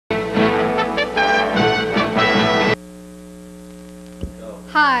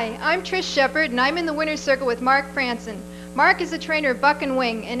Hi, I'm Tricia Shepard, and I'm in the winner's circle with Mark Fransen. Mark is a trainer of Buck and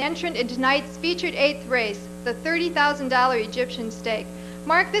Wing, an entrant in tonight's featured 8th race, the $30,000 Egyptian stake.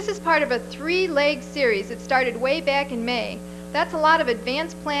 Mark, this is part of a 3-leg series that started way back in May. That's a lot of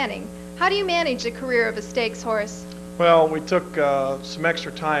advanced planning. How do you manage the career of a stakes horse? Well, we took some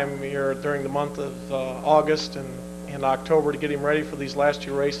extra time here during the month of August and October to get him ready for these last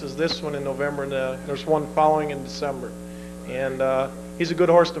 2 races. This one in November, and there's one following in December. And he's a good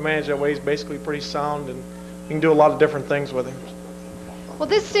horse to manage that way. He's basically pretty sound, and you can do a lot of different things with him. Well,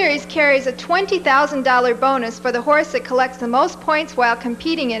 this series carries a $20,000 bonus for the horse that collects the most points while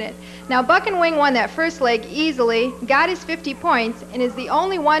competing in it. Now, Buck and Wing won that first leg easily, got his 50 points, and is the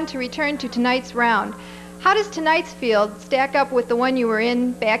only one to return to tonight's round. How does tonight's field stack up with the one you were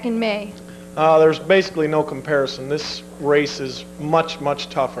in back in May? There's basically no comparison. This race is much, much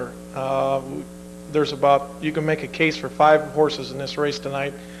tougher. You can make a case for 5 horses in this race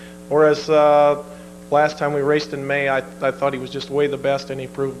tonight, whereas last time we raced in May, I thought he was just way the best, and he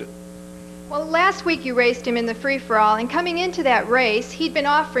proved it. Well, last week you raced him in the free-for-all, and coming into that race, he'd been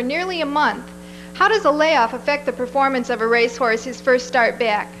off for nearly a month. How does a layoff affect the performance of a racehorse his first start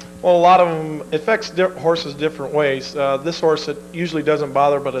back? Well, a lot of them, it affects horses different ways. This horse, it usually doesn't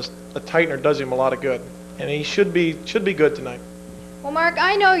bother, but a tightener does him a lot of good, and he should be good tonight. Well, Mark,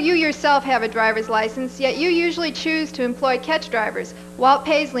 I know you yourself have a driver's license, yet you usually choose to employ catch drivers, Walt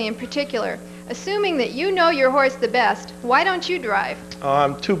Paisley in particular. Assuming that you know your horse the best, why don't you drive?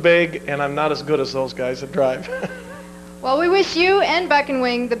 I'm too big, and I'm not as good as those guys that drive. Well, we wish you and Buck and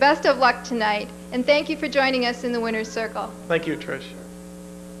Wing the best of luck tonight, and thank you for joining us in the winner's circle. Thank you, Trish.